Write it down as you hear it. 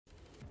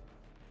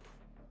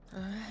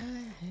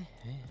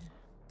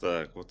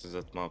Так, what is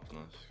that map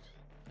now?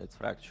 It's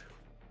fracture.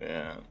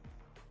 Yeah.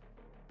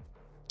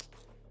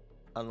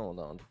 I know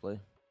that one to play.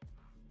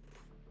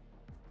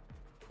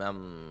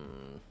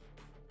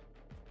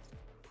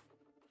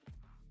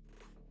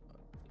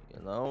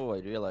 You know, I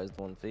realized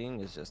one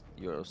thing is just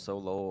you're so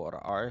low or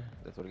R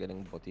that we're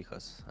getting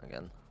botijas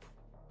again.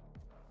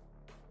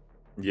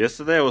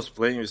 Yesterday I was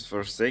playing with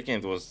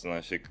f0rsakeN, it was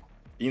нафиг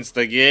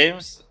Insta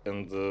games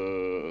and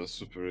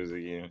super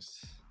easy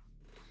games.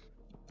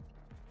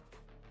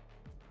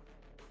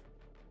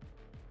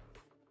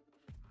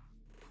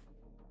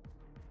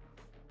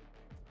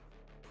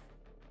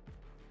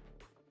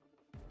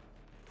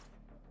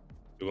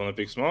 You wanna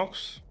pick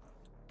smokes?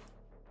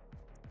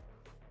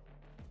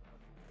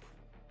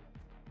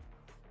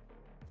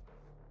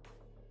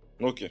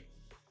 Okay.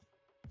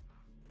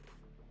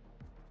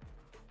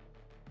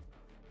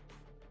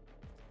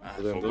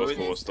 Then let's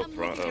go stop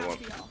round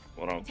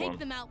Take one.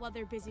 them out while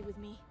they're busy with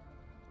me.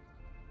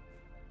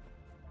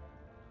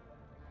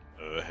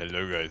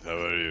 Hello guys, how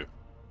are you?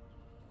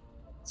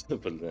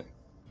 Бля.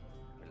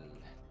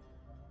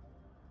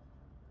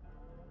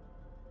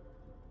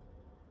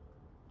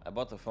 I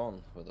bought a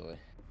phone, by the way.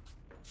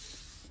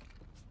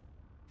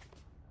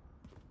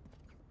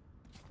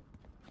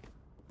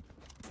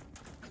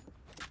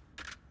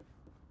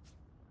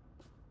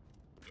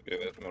 Okay,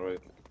 let me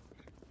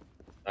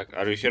write.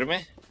 Are you hear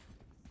me?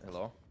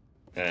 Hello?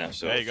 Yeah,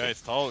 so. Hey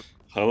guys, talk.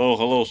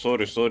 Hello,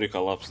 sorry,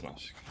 collapse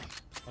нафиг.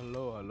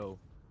 Hello.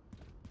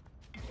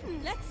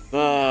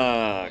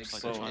 Так,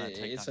 so.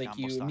 It's like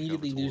you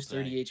immediately lose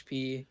 30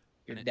 HP.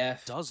 You're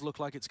deaf. Does look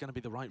like it's going to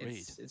be the right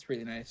read. It's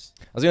really nice.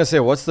 I was gonna say,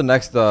 what's the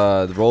next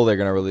role they're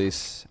gonna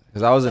release?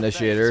 Because I was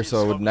initiator,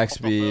 so it would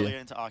next be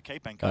is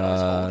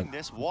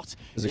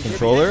it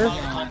controller?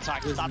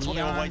 That's what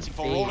they were waiting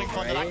for. Rolling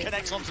thunder that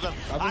connects onto them.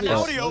 And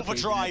now the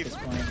overdrive.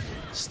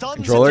 Stuns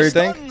Controller, you into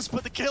think? stuns,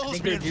 but the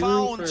kills being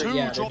found.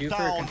 Two drop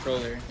down.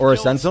 Or a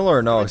sentinel,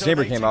 or no?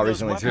 Saber came out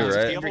recently too,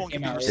 right?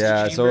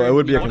 Yeah, so it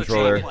would be a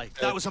controller.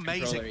 That was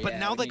amazing, but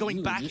now they're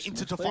going back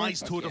into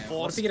Defi's tour de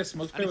force, and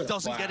it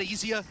doesn't get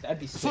easier.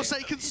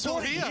 f0rsakeN's still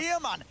here,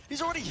 man.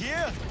 He's already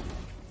here.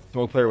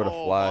 Smoke player with a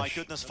Oh my flash.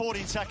 goodness,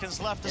 14 seconds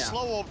left. The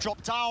slow orb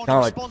dropped down. Kind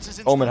of like Response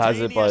is Omen has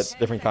it, but instantaneous.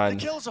 different kind.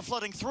 The kills are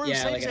flooding through. Yeah,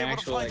 Same's like an able to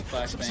actual, find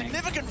like, some flashbang.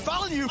 significant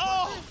value.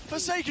 Oh,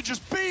 f0rsakeN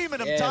just beaming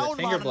him Yeah, down, the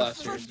finger man.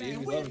 blasters,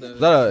 dude. We love those. Is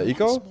that a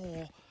eco?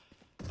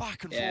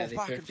 Back and Yeah, forth, they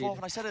back and thrifted. forth.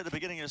 And I said it at the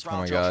beginning of this Oh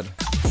round. my Josh, god.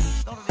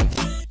 it's not an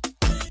easy